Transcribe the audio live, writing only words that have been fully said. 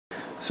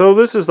So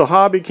this is the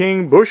Hobby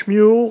King Bush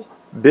Mule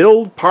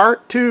build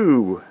part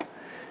 2.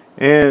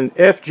 And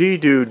FG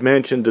Dude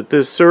mentioned that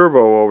this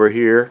servo over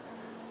here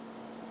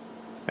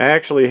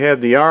actually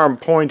had the arm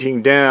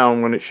pointing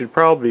down when it should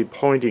probably be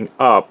pointing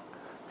up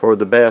for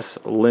the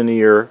best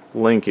linear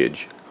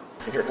linkage.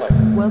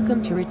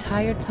 Welcome to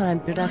Retired Time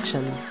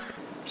Productions.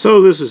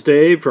 So this is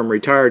Dave from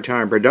Retired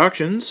Time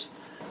Productions,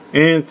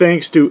 and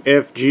thanks to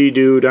FG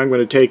Dude, I'm going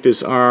to take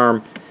this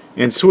arm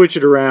and switch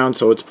it around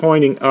so it's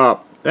pointing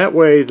up. That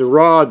way the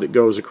rod that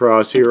goes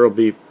across here will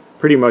be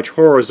pretty much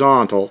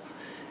horizontal,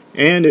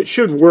 and it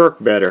should work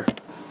better.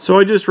 So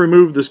I just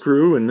removed the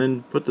screw and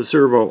then put the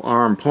servo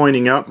arm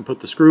pointing up and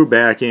put the screw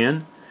back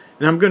in.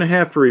 And I'm going to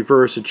have to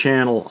reverse a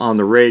channel on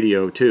the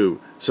radio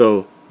too,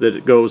 so that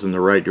it goes in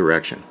the right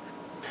direction.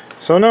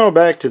 So now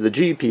back to the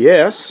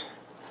GPS.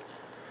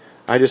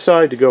 I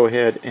decided to go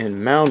ahead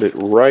and mount it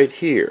right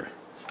here.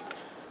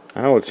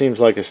 I know it seems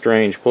like a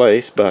strange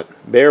place, but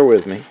bear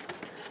with me.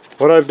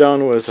 What I've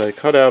done was I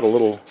cut out a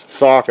little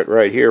socket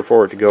right here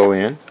for it to go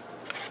in.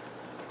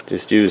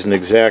 Just used an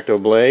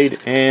X-Acto blade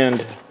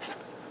and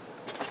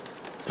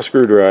a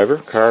screwdriver,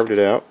 carved it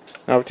out.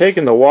 Now I've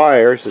taken the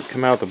wires that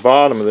come out the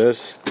bottom of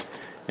this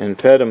and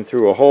fed them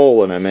through a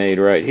hole that I made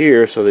right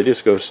here, so they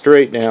just go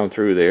straight down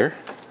through there.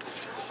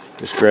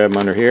 Just grab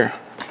them under here.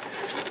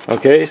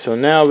 Okay, so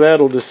now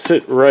that'll just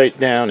sit right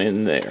down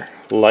in there,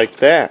 like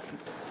that.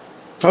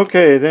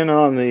 Okay, then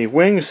on the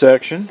wing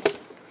section,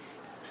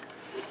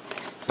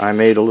 I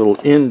made a little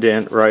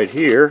indent right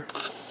here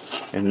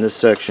in this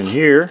section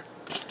here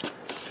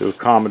to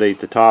accommodate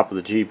the top of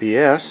the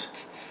GPS.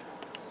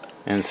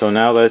 And so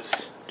now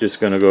that's just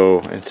going to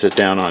go and sit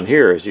down on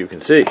here, as you can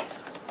see.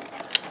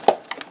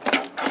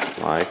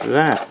 Like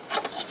that.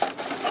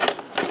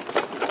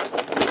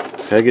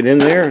 Peg it in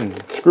there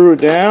and screw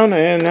it down,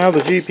 and now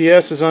the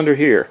GPS is under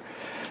here.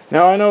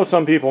 Now I know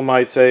some people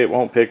might say it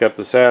won't pick up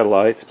the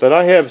satellites, but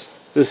I have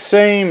the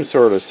same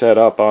sort of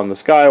setup on the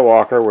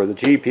Skywalker where the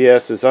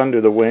GPS is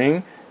under the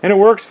wing, and it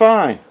works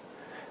fine.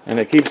 And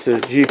it keeps the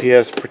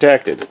GPS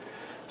protected.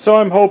 So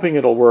I'm hoping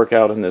it'll work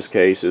out in this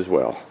case as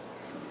well.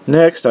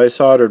 Next, I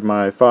soldered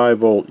my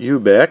 5-volt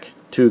UBEC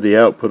to the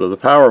output of the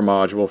power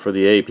module for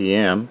the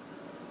APM,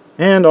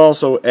 and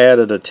also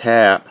added a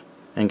tap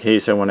in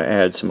case I want to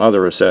add some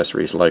other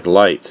accessories like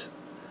lights.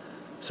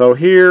 So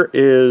here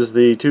is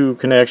the two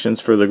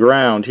connections for the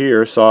ground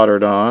here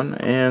soldered on,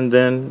 and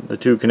then the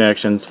two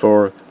connections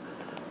for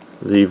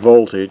the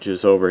voltage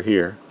is over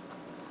here.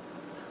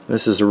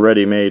 This is a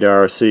ready-made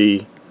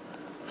RC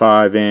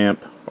 5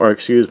 amp, or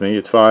excuse me,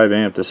 it's 5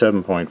 amp to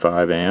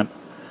 7.5 amp.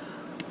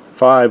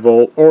 5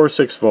 volt or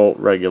 6 volt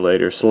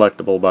regulator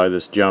selectable by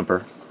this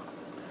jumper.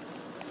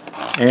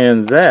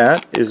 And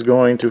that is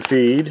going to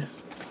feed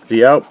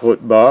the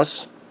output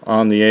bus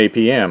on the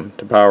APM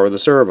to power the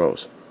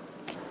servos.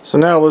 So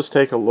now let's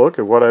take a look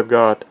at what I've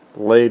got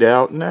laid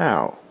out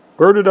now.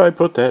 Where did I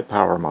put that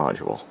power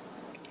module?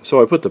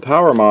 So I put the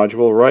power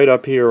module right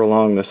up here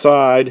along the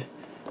side,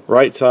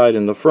 right side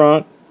in the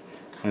front,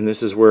 and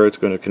this is where it's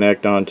going to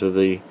connect onto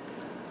the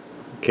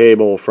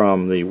cable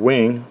from the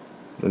wing,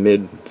 the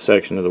mid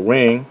section of the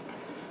wing.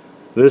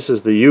 This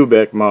is the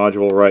UBEC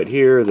module right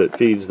here that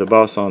feeds the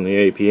bus on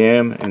the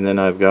APM, and then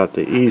I've got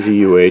the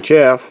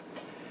EZUHF,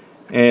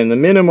 and the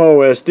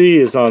MinimOSD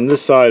is on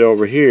this side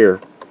over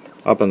here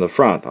up in the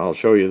front. I'll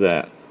show you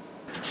that.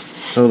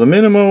 So the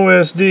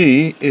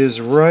MinimOSD is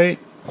right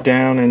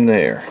down in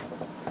there.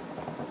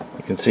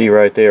 You can see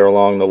right there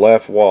along the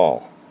left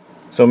wall.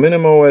 So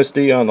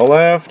MinimOSD on the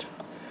left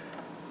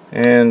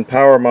and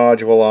power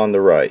module on the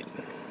right.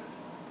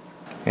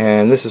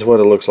 And this is what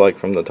it looks like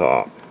from the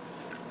top.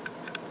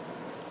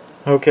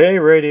 Okay,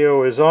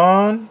 radio is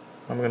on.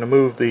 I'm going to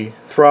move the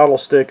throttle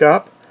stick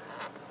up.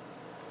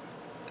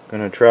 I'm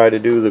going to try to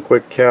do the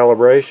quick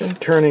calibration,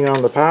 turning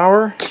on the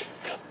power.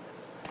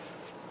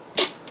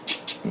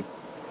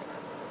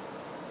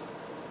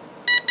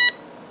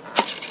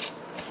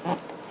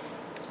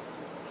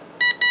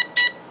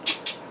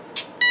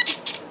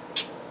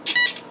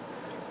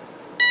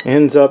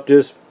 Ends up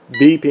just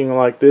beeping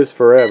like this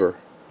forever.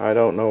 I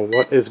don't know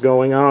what is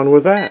going on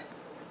with that.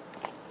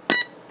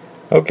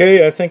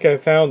 Okay, I think I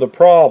found the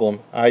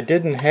problem. I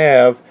didn't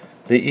have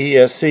the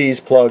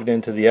ESCs plugged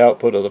into the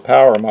output of the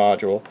power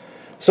module,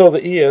 so the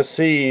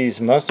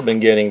ESCs must have been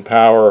getting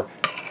power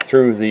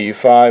through the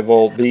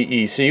 5-volt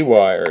BEC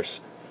wires.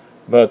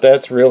 But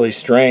that's really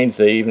strange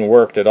they even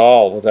worked at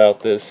all without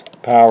this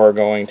power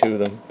going to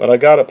them. But I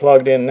got it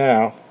plugged in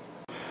now.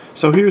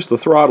 So here's the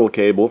throttle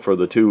cable for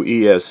the two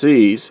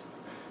ESCs,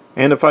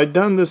 and if I'd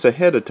done this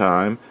ahead of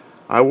time,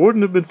 I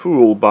wouldn't have been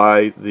fooled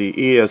by the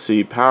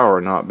ESC power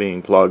not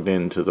being plugged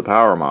into the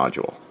power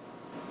module.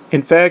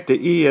 In fact, the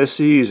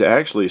ESCs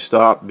actually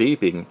stopped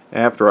beeping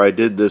after I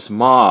did this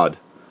mod,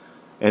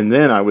 and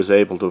then I was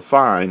able to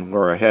find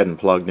where I hadn't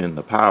plugged in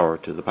the power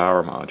to the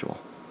power module.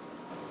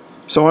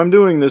 So I'm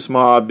doing this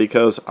mod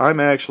because I'm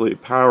actually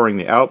powering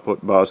the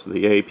output bus of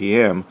the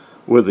APM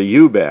with a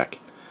UBEC,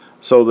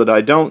 so that I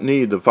don't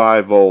need the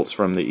 5 volts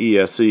from the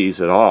ESCs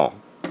at all.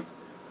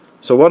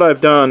 So what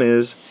I've done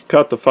is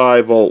cut the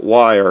 5-volt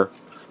wire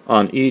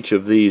on each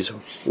of these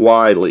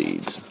Y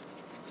leads.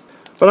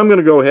 But I'm going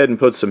to go ahead and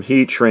put some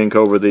heat shrink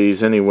over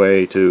these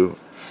anyway to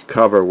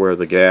cover where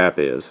the gap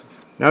is.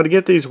 Now to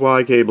get these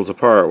Y cables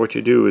apart, what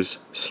you do is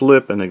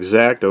slip an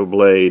X-Acto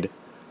blade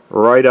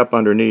right up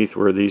underneath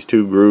where these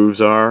two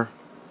grooves are.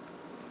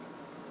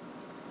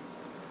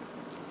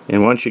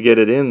 And once you get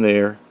it in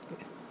there,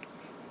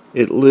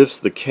 it lifts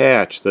the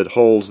catch that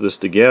holds this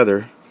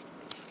together,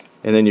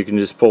 and then you can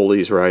just pull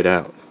these right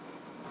out.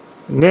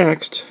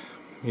 Next,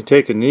 you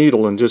take a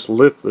needle and just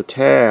lift the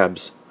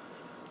tabs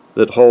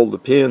that hold the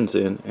pins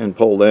in and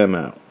pull them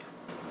out.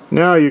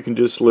 Now you can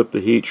just slip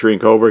the heat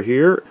shrink over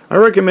here. I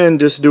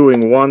recommend just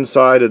doing one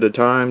side at a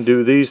time.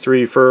 Do these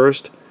three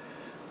first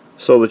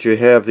so that you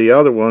have the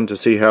other one to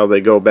see how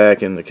they go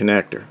back in the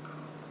connector.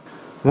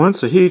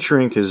 Once the heat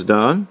shrink is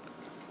done,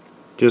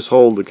 just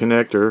hold the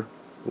connector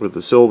with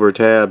the silver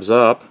tabs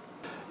up,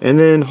 and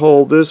then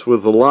hold this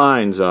with the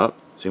lines up.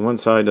 See, one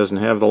side doesn't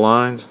have the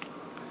lines.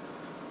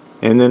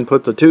 And then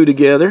put the two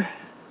together.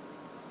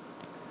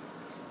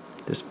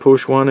 Just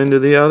push one into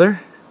the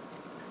other,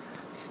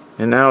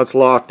 and now it's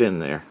locked in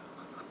there.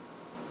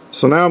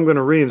 So now I'm going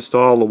to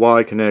reinstall the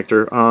Y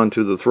connector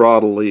onto the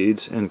throttle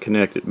leads and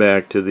connect it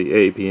back to the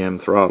APM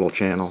throttle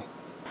channel.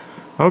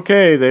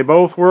 Okay, they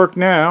both work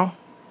now.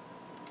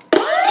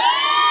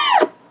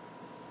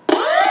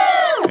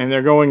 And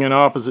they're going in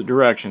opposite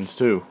directions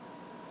too.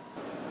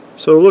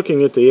 So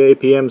looking at the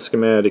APM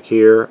schematic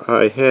here,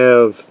 I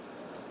have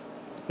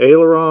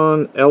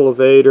aileron,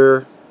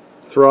 elevator,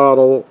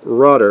 throttle,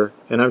 rudder,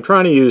 and I'm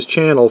trying to use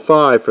channel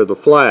 5 for the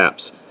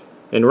flaps.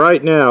 And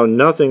right now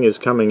nothing is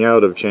coming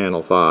out of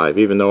channel 5,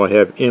 even though I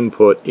have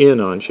input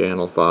in on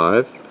channel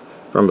 5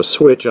 from a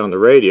switch on the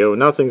radio.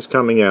 Nothing's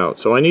coming out,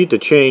 so I need to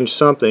change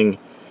something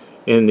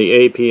in the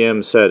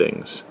APM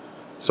settings.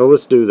 So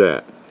let's do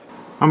that.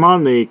 I'm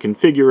on the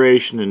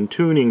configuration and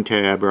tuning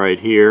tab right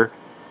here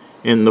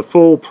in the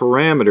full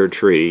parameter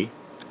tree,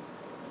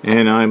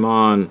 and I'm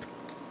on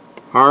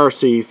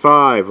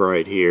RC5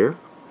 right here.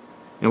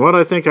 And what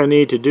I think I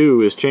need to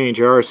do is change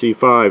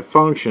RC5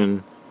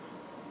 function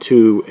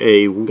to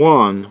a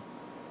 1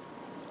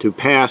 to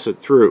pass it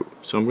through.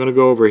 So I'm going to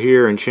go over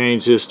here and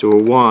change this to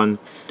a 1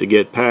 to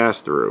get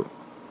pass through.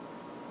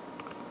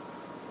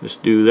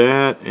 Just do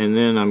that, and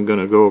then I'm going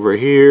to go over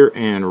here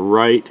and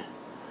write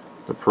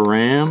the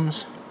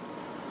params.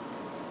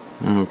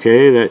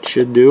 Okay, that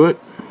should do it.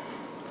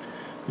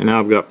 And now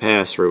I've got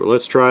pass through.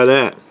 Let's try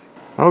that.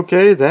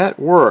 Okay, that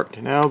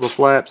worked. Now the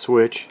flap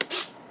switch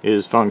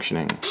is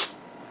functioning.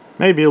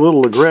 Maybe a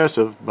little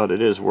aggressive, but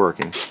it is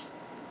working.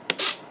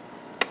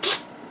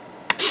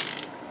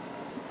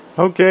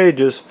 Okay,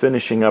 just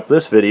finishing up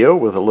this video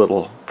with a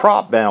little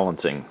prop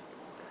balancing.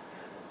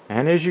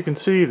 And as you can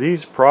see,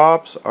 these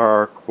props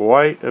are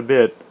quite a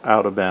bit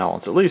out of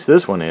balance. At least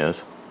this one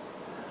is.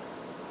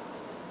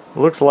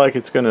 Looks like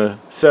it's going to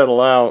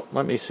settle out.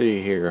 Let me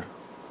see here.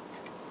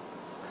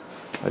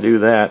 I do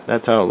that.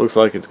 That's how it looks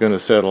like it's going to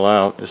settle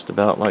out, just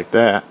about like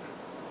that.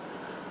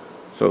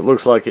 So it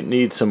looks like it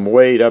needs some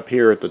weight up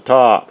here at the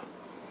top.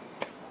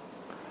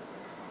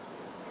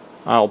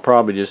 I'll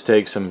probably just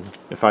take some,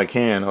 if I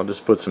can, I'll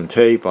just put some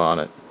tape on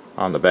it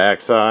on the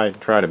back side,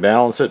 try to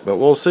balance it, but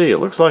we'll see. It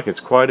looks like it's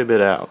quite a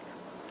bit out.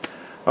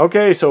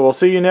 Okay, so we'll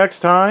see you next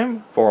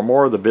time for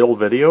more of the build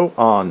video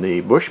on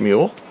the Bush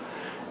Mule,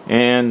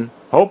 and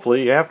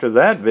hopefully after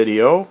that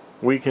video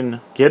we can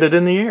get it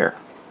in the air.